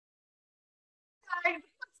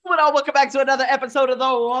Welcome back to another episode of the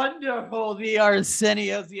wonderful The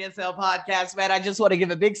Arsenio's ESL podcast, man. I just want to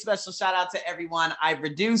give a big special shout out to everyone I've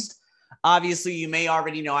reduced. Obviously, you may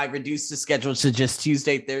already know I've reduced the schedule to just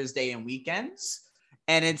Tuesday, Thursday, and weekends.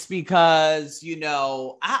 And it's because, I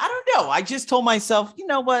don't know. I just told myself, you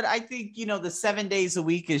know what? I think, the 7 days a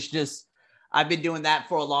week is just, I've been doing that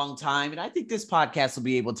for a long time. And I think this podcast will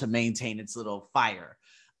be able to maintain its little fire.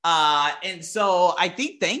 And so I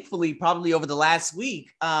think thankfully probably over the last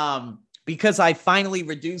week, because I finally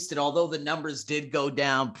reduced it, although the numbers did go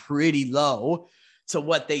down pretty low to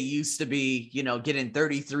what they used to be, getting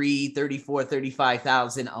 33, 34,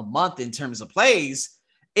 35,000 a month in terms of plays,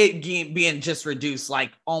 it being just reduced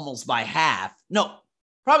like almost by half. No,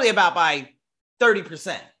 probably about by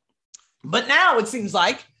 30%. But now it seems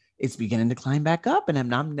like it's beginning to climb back up, and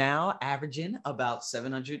I'm now averaging about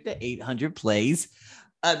 700 to 800 plays.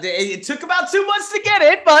 It took about 2 months to get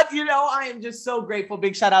it, but I am just so grateful.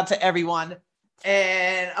 Big shout out to everyone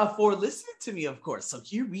and for listening to me, of course. So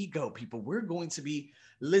here we go, people. We're going to be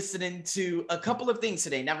listening to a couple of things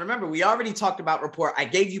today. Now, remember, we already talked about Rapport. I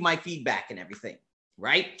gave you my feedback and everything,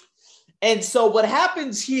 right? And so what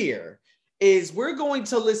happens here is we're going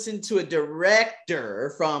to listen to a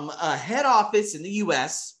director from a head office in the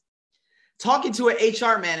U.S. talking to an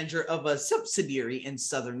HR manager of a subsidiary in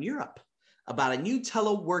Southern Europe about a new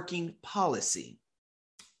teleworking policy.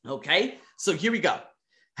 Okay, so here we go.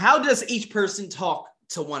 How does each person talk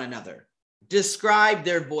to one another? Describe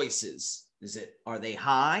their voices. Are they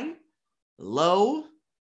high, low,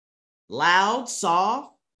 loud,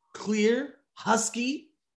 soft, clear, husky?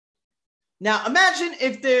 Now imagine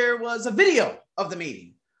if there was a video of the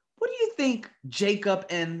meeting. What do you think Jacob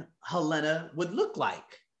and Helena would look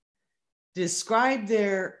like? Describe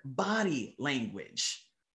their body language.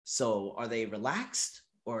 So are they relaxed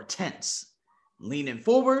or tense? Leaning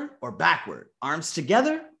forward or backward? Arms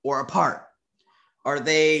together or apart? Are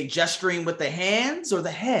they gesturing with the hands or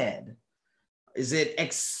the head? Is it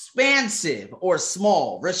expansive or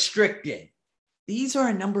small, restricted? These are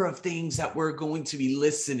a number of things that we're going to be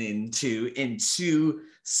listening to in two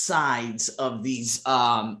sides of these,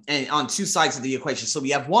 and on two sides of the equation. So we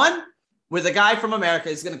have one where the guy from America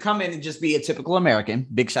is going to come in and just be a typical American.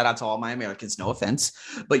 Big shout out to all my Americans, no offense.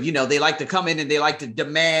 But, they like to come in and they like to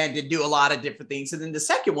demand and do a lot of different things. And then the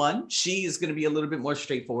second one, she is going to be a little bit more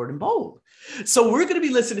straightforward and bold. So we're going to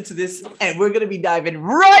be listening to this and we're going to be diving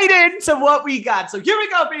right into what we got. So here we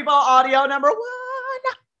go, people. Audio number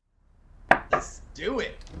one. Let's do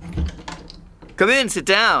it. Come in, sit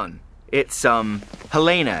down. It's,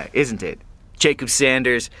 Helena, isn't it? Jacob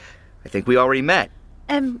Sanders. I think we already met.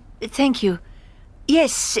 Thank you.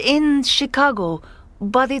 Yes, in Chicago,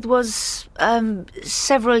 but it was,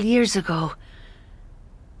 several years ago.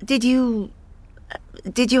 Did you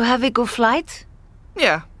have a good flight?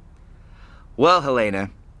 Yeah. Well,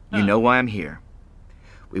 Helena, you know why I'm here.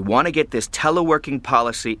 We want to get this teleworking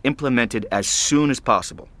policy implemented as soon as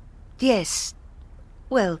possible. Yes.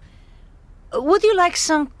 Well, would you like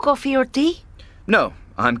some coffee or tea? No,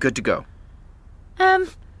 I'm good to go.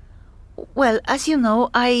 Well, as you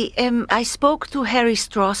know, I spoke to Harry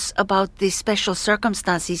Strauss about the special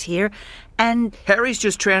circumstances here, and... Harry's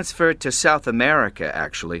just transferred to South America,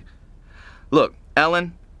 actually. Look,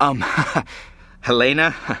 Ellen,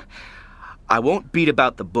 Helena, I won't beat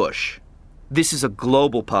about the bush. This is a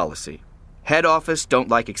global policy. Head office don't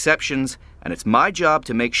like exceptions, and it's my job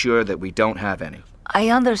to make sure that we don't have any. I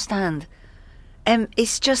understand.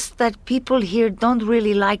 It's just that people here don't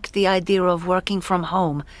really like the idea of working from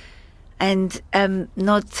home. And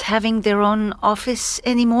not having their own office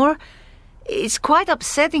anymore. It's quite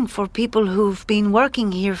upsetting for people who've been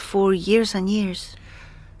working here for years and years.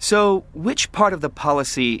 So, which part of the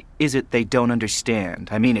policy is it they don't understand?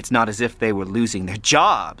 I mean, it's not as if they were losing their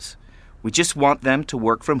jobs. We just want them to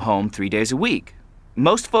work from home 3 days a week.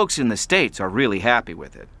 Most folks in the States are really happy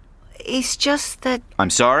with it. It's just that...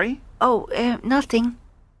 I'm sorry? Oh, nothing.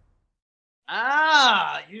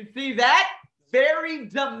 You see that? Very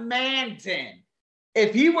demanding.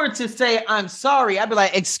 If he were to say, I'm sorry, I'd be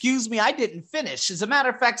like, excuse me, I didn't finish. As a matter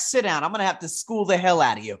of fact, sit down. I'm going to have to school the hell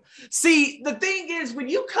out of you. See, the thing is, when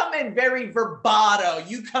you come in very verbato,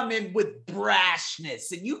 you come in with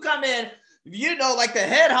brashness, and you come in, like the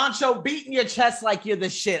head honcho beating your chest like you're the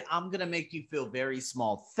shit. I'm going to make you feel very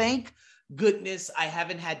small. Thank goodness I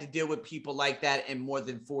haven't had to deal with people like that in more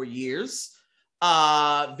than 4 years.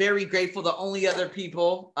 Very grateful. The only other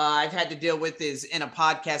people I've had to deal with is in a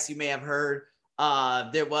podcast you may have heard.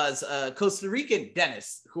 There was a Costa Rican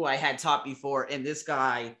dentist who I had taught before, and this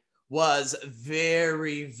guy was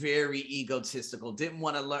very, very egotistical. Didn't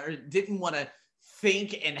want to learn, didn't want to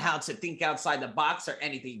think and how to think outside the box or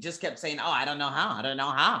anything. He just kept saying, oh, I don't know how. I don't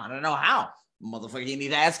know how. I don't know how. Motherfucker, you need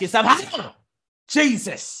to ask yourself, how?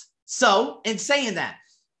 Jesus. So in saying that,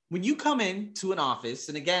 when you come into an office,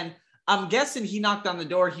 and again, I'm guessing he knocked on the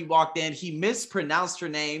door, he walked in, he mispronounced her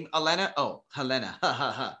name, Elena. Oh,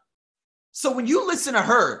 Helena. So when you listen to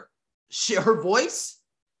her, her voice,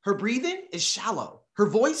 her breathing is shallow. Her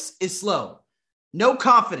voice is slow. No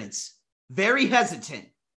confidence. Very hesitant.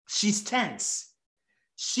 She's tense.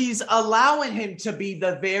 She's allowing him to be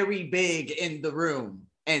the very big in the room.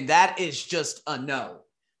 And that is just a no.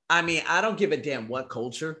 I mean, I don't give a damn what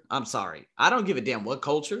culture. I'm sorry. I don't give a damn what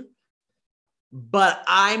culture. But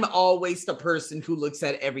I'm always the person who looks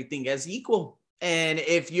at everything as equal. And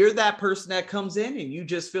if you're that person that comes in and you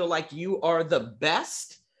just feel like you are the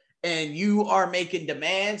best and you are making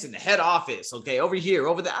demands in the head office, okay, over here,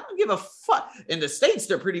 over there, I don't give a fuck. In the States,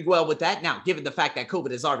 they're pretty well with that. Now, given the fact that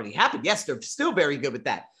COVID has already happened, yes, they're still very good with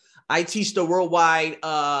that. I teach the Worldwide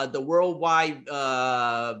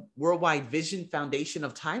Vision Foundation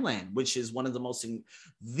of Thailand, which is one of the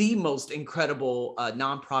most incredible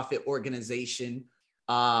nonprofit organization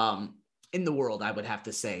in the world, I would have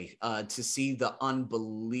to say, to see the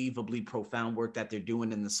unbelievably profound work that they're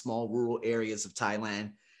doing in the small rural areas of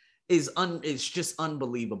Thailand it's just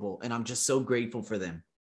unbelievable. And I'm just so grateful for them.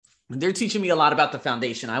 And they're teaching me a lot about the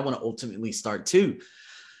foundation. I want to ultimately start too.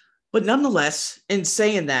 But nonetheless, in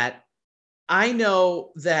saying that, I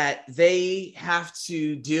know that they have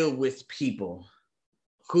to deal with people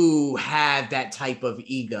who have that type of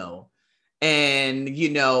ego. And,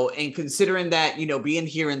 and considering that, being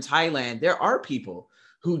here in Thailand, there are people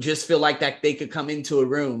who just feel like that they could come into a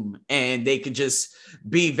room and they could just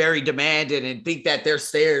be very demanding and think that their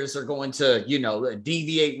stares are going to,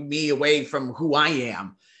 deviate me away from who I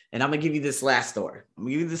am. And I'm going to give you this last story. I'm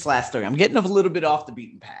getting a little bit off the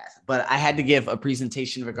beaten path, but I had to give a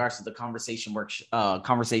presentation in regards to the conversation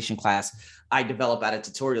class I developed at a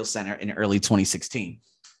tutorial center in early 2016.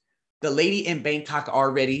 The lady in Bangkok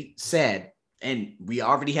already said, and we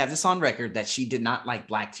already have this on record, that she did not like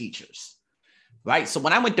Black teachers. Right. So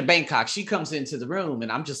when I went to Bangkok, she comes into the room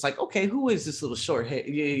and I'm just like, OK, who is this little short hair?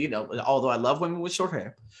 Although I love women with short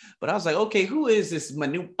hair, but I was like, OK, who is this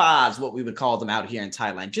Manupa, is what we would call them out here in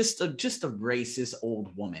Thailand? Just a racist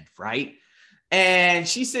old woman. Right. And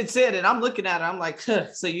she said, and I'm looking at her. I'm like,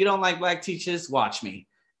 so you don't like Black teachers? Watch me.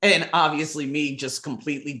 And obviously me just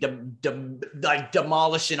completely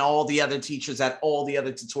demolishing all the other teachers at all the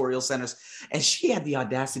other tutorial centers. And she had the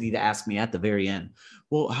audacity to ask me at the very end,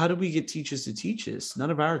 well, how do we get teachers to teach us?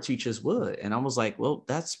 None of our teachers would. And I was like, well,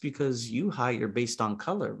 that's because you hire based on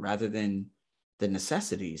color rather than the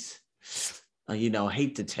necessities.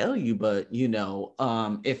 Hate to tell you, but,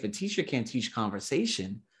 if a teacher can't teach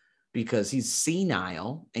conversation because he's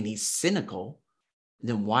senile and he's cynical,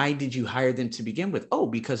 then why did you hire them to begin with? Oh,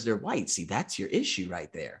 because they're white. See, that's your issue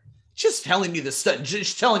right there. Just telling you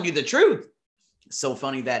the truth. So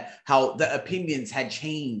funny that how the opinions had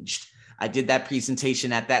changed. I did that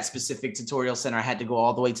presentation at that specific tutorial center. I had to go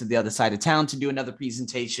all the way to the other side of town to do another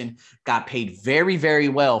presentation. Got paid very, very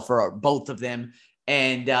well for both of them.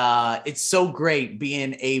 And it's so great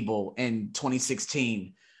being able in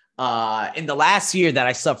 2016, in the last year that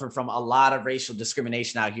I suffered from a lot of racial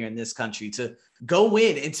discrimination out here in this country, to go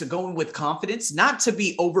in with confidence, not to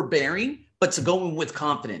be overbearing, but to go in with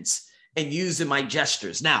confidence and using my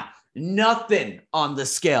gestures. Now, nothing on the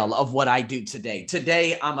scale of what I do today.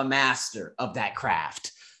 Today, I'm a master of that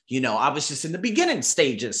craft. I was just in the beginning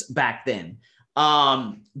stages back then.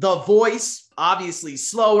 The voice, obviously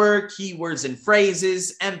slower, keywords and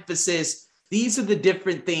phrases, emphasis. These are the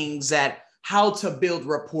different things that how to build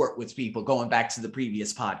rapport with people, going back to the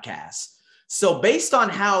previous podcast. So based on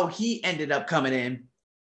how he ended up coming in,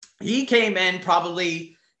 he came in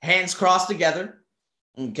probably hands crossed together.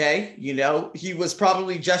 Okay. He was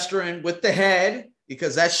probably gesturing with the head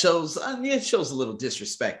because that shows, it shows a little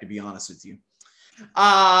disrespect, to be honest with you.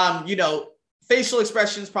 Facial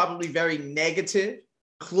expressions, probably very negative,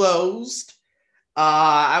 closed.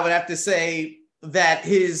 I would have to say that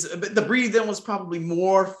the breathing was probably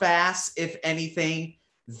more fast, if anything,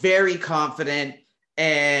 very confident.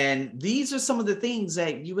 And these are some of the things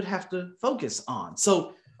that you would have to focus on.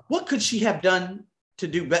 So what could she have done to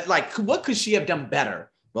do better? Like, what could she have done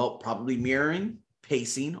better? Well, probably mirroring,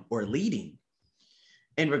 pacing, or leading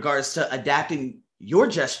in regards to adapting your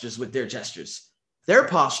gestures with their gestures, their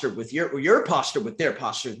posture with your posture with their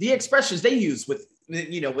posture, the expressions they use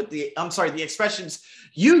the expressions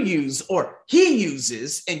you use or he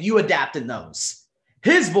uses, and you adapting those.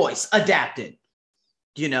 His voice adapted,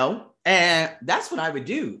 and that's what I would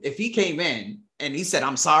do if he came in And he said,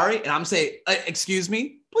 I'm sorry. And I'm saying, excuse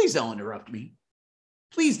me, please don't interrupt me.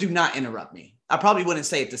 Please do not interrupt me. I probably wouldn't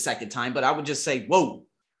say it the second time, but I would just say, whoa,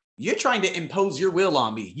 you're trying to impose your will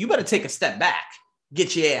on me. You better take a step back.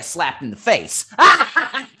 Get your ass slapped in the face.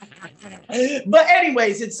 But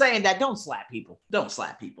anyways, it's saying that don't slap people. Don't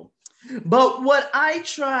slap people. But what I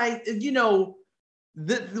tried,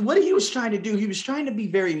 what he was trying to do, he was trying to be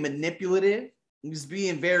very manipulative. He was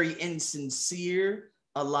being very insincere.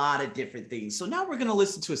 A lot of different things. So now we're going to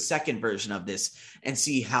listen to a second version of this and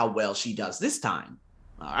see how well she does this time.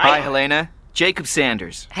 All right. Hi, Helena. Jacob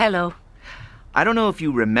Sanders. Hello. I don't know if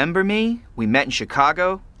you remember me. We met in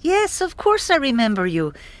Chicago. Yes, of course I remember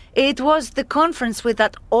you. It was the conference with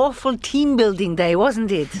that awful team building day,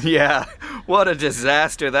 wasn't it? Yeah, what a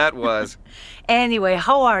disaster that was. Anyway,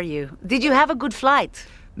 how are you? Did you have a good flight?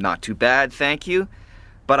 Not too bad, thank you.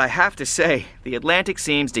 But I have to say, the Atlantic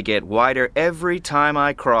seems to get wider every time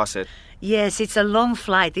I cross it. Yes, it's a long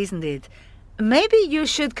flight, isn't it? Maybe you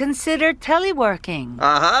should consider teleworking.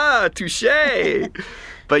 Aha, touché!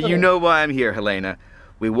 But you know why I'm here, Helena.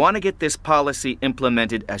 We want to get this policy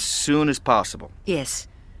implemented as soon as possible. Yes.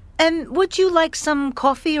 Would you like some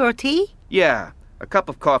coffee or tea? Yeah, a cup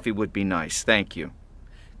of coffee would be nice, thank you.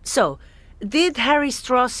 So, did Harry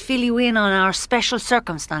Strauss fill you in on our special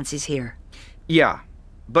circumstances here? Yeah.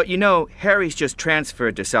 But you know, Harry's just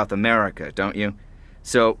transferred to South America, don't you?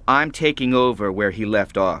 So I'm taking over where he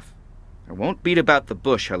left off. I won't beat about the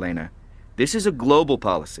bush, Helena. This is a global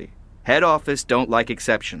policy. Head office don't like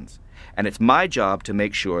exceptions. And it's my job to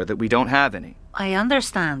make sure that we don't have any. I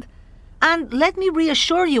understand. And let me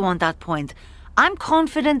reassure you on that point. I'm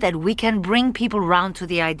confident that we can bring people round to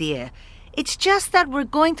the idea. It's just that we're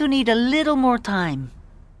going to need a little more time.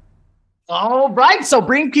 All right, so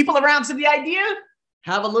bring people around to the idea?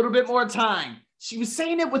 Have a little bit more time. She was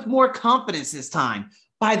saying it with more confidence this time.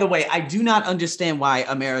 By the way, I do not understand why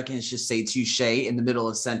Americans just say touche in the middle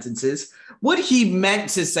of sentences. What he meant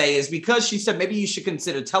to say is because she said maybe you should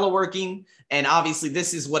consider teleworking, and obviously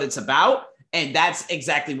this is what it's about, and that's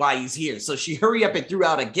exactly why he's here. So she hurried up and threw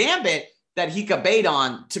out a gambit that he could bait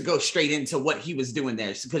on to go straight into what he was doing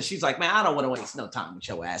there. Because she's like, man, I don't want to waste no time with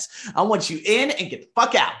your ass. I want you in and get the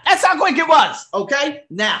fuck out. That's how quick it was, okay?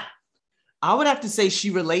 Now, I would have to say she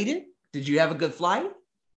related. Did you have a good flight?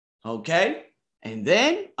 Okay. And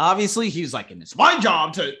then obviously he's like, and it's my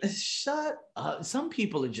job to shut up. Some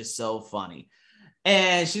people are just so funny.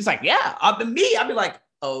 And she's like, yeah, I'd be like,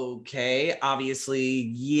 okay,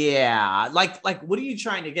 obviously, yeah. Like, what are you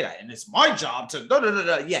trying to get at? And it's my job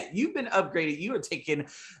to Yeah, you've been upgraded. You are taking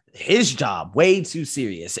his job way too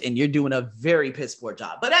serious, and you're doing a very piss poor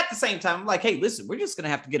job. But at the same time, I'm like, hey, listen, we're just gonna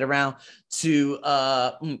have to get around to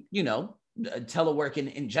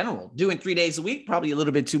teleworking in general. Doing 3 days a week, probably a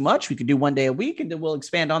little bit too much. We could do 1 day a week, and then we'll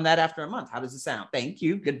expand on that after a month. How does it sound? Thank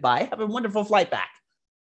you. Goodbye. Have a wonderful flight back.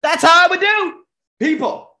 That's how I would do,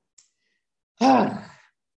 people.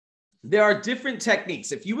 There are different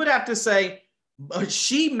techniques. If you would have to say,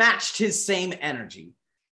 she matched his same energy.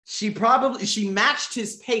 She matched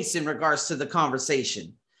his pace in regards to the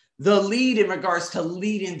conversation. The lead in regards to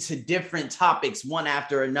lead into different topics, one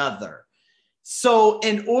after another. So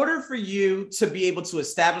in order for you to be able to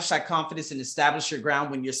establish that confidence and establish your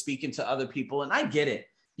ground when you're speaking to other people, and I get it,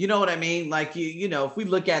 you know what I mean? Like, you know, if we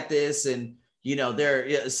look at this and, you know, they're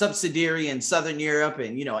a subsidiary in Southern Europe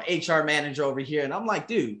and, you know, HR manager over here. And I'm like,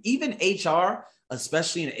 dude, even HR,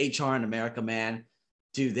 especially in HR in America, man,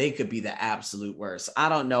 dude, they could be the absolute worst. I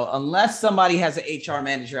don't know. Unless somebody has an HR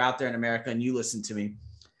manager out there in America and you listen to me,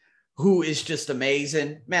 who is just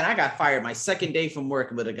amazing. Man, I got fired my second day from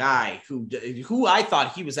work with a guy who I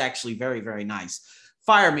thought he was actually very, very nice.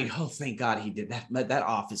 Fire me. Oh, thank God he did that. That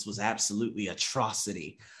office was absolutely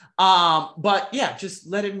atrocity. But yeah, just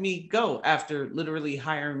letting me go after literally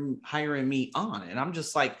hiring me on. And I'm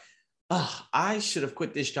just like, I should have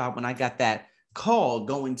quit this job when I got that call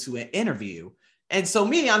going to an interview. And so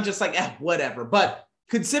I'm just like, whatever. But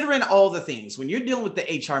considering all the things, when you're dealing with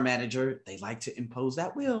the HR manager, they like to impose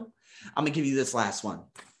that will. I'm going to give you this last one.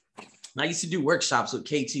 I used to do workshops with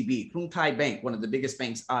KTB, Krung Thai Bank, one of the biggest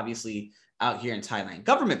banks, obviously, out here in Thailand,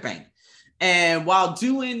 government bank. And while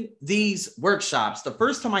doing these workshops, the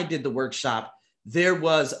first time I did the workshop, there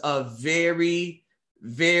was a very,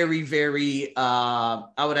 very, very,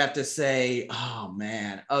 I would have to say,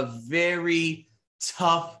 a very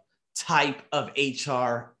tough type of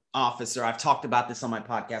HR officer. I've talked about this on my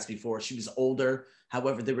podcast before. She was older.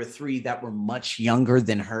 However, there were 3 that were much younger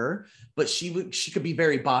than her, but she could be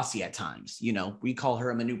very bossy at times. You know, we call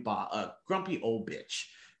her a grumpy old bitch.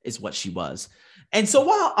 is what she was. And so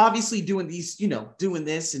while obviously doing these, doing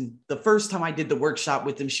this, and the first time I did the workshop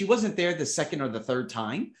with them, she wasn't there the second or the third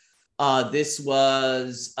time. This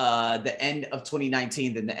was the end of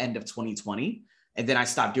 2019, then the end of 2020. And then I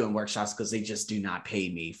stopped doing workshops because they just do not pay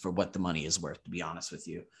me for what the money is worth, to be honest with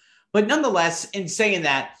you. But nonetheless, in saying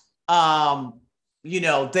that,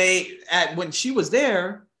 when she was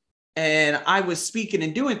there and I was speaking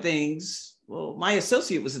and doing things, well, my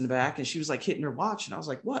associate was in the back and she was like hitting her watch. And I was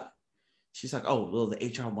like, what? She's like, oh, well, the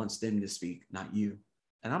HR wants them to speak, not you.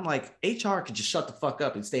 And I'm like, HR could just shut the fuck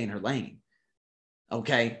up and stay in her lane.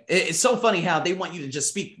 Okay. It's so funny how they want you to just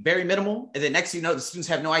speak very minimal. And then next thing you know, the students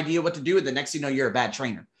have no idea what to do. And the next thing you know, you're a bad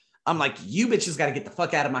trainer. I'm like, you bitches got to get the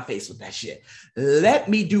fuck out of my face with that shit. Let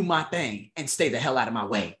me do my thing and stay the hell out of my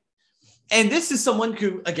way. And this is someone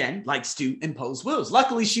who, again, likes to impose wills.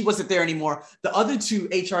 Luckily, she wasn't there anymore. The other two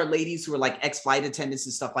HR ladies who were like ex-flight attendants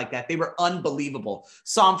and stuff like that, they were unbelievable.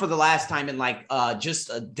 Saw them for the last time in just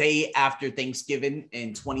a day after Thanksgiving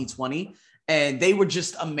in 2020. And they were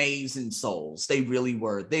just amazing souls. They really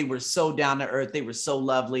were. They were so down to earth. They were so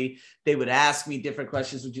lovely. They would ask me different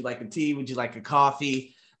questions. Would you like a tea? Would you like a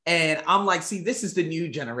coffee? And I'm like, see, this is the new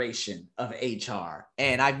generation of HR.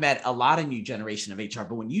 And I've met a lot of new generation of HR.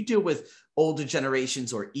 But when you deal with older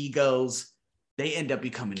generations or egos, they end up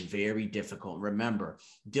becoming very difficult. Remember,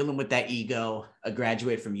 dealing with that ego, a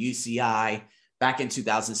graduate from UCI back in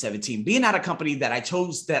 2017, being at a company that I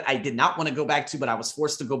chose that I did not want to go back to, but I was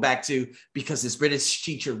forced to go back to because this British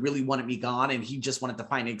teacher really wanted me gone. And he just wanted to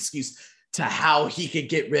find an excuse to how he could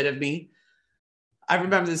get rid of me. I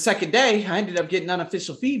remember the second day, I ended up getting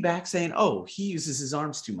unofficial feedback saying, oh, he uses his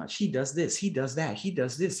arms too much. He does this, he does that, he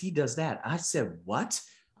does this, he does that. I said, what?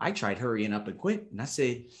 I tried hurrying up and quit. And I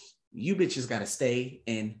said, you bitches got to stay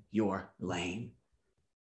in your lane.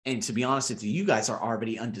 And to be honest with you, you guys are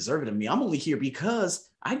already undeserving of me. I'm only here because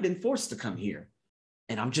I've been forced to come here.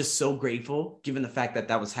 And I'm just so grateful, given the fact that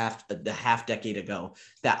that was half decade ago,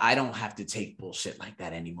 that I don't have to take bullshit like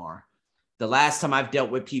that anymore. The last time I've dealt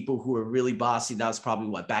with people who were really bossy, that was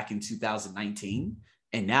probably back in 2019.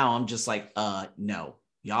 And now I'm just like, no,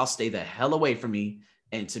 y'all stay the hell away from me.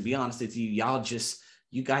 And to be honest with you,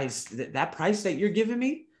 you guys, that price that you're giving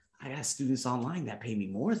me, I got students online that pay me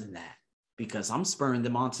more than that because I'm spurring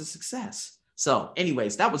them on to success. So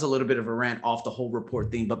anyways, that was a little bit of a rant off the whole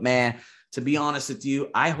report thing. But man, to be honest with you,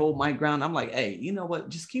 I hold my ground. I'm like, hey, you know what?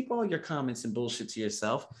 Just keep all your comments and bullshit to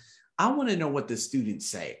yourself. I want to know what the students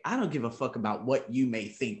say. I don't give a fuck about what you may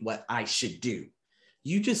think what I should do.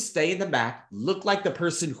 You just stay in the back, look like the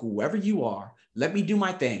person, whoever you are, let me do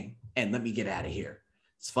my thing and let me get out of here.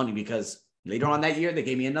 It's funny because later on that year, they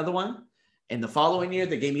gave me another one. And the following year,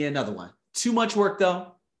 they gave me another one. Too much work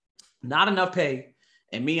though, not enough pay.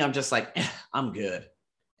 And me, I'm just like, I'm good.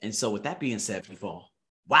 And so with that being said, people,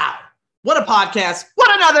 wow. What a podcast.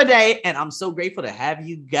 What another day. And I'm so grateful to have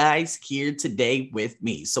you guys here today with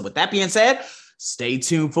me. So with that being said, stay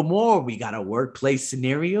tuned for more. We got a workplace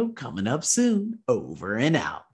scenario coming up soon. Over and out.